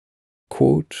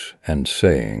Quotes and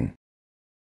saying.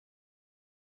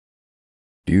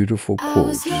 Beautiful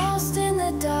quotes.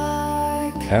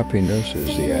 Happiness is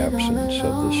the absence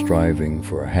of the striving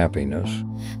for happiness.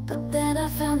 But then I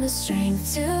found the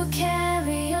strength to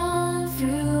carry on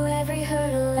through every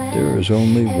hurdle. There is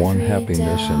only one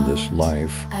happiness in this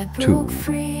life, to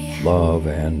love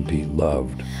and be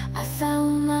loved. I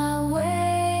found my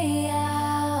way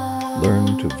out.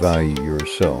 Learn to value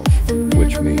yourself,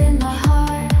 which means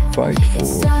fight for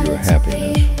your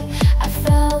happiness. I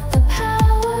felt the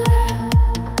power.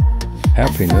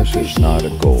 Happiness is not a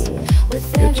goal,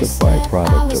 it's a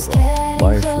byproduct of a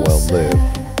life well lived.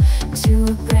 To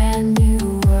a brand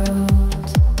new world.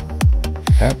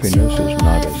 Happiness is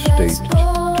not a state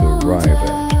to arrive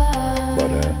at, but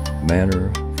a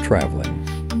manner of traveling.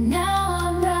 Now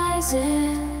I'm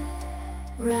rising.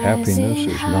 Happiness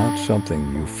is not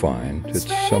something you find, it's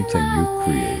something you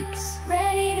create.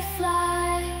 Ready to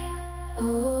fly.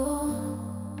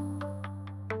 Oh.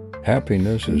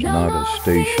 Happiness is not a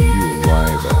station you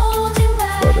arrive at,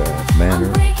 but a manner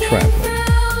of traveling.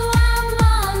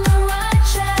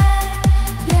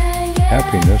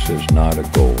 Happiness is not a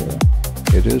goal,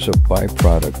 it is a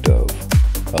byproduct of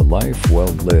a life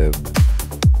well lived.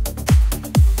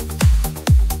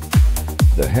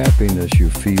 The happiness you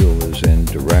feel is in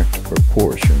direct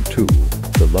proportion to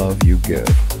the love you give.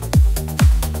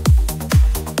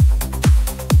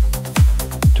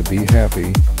 To be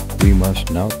happy, we must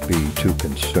not be too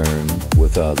concerned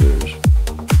with others,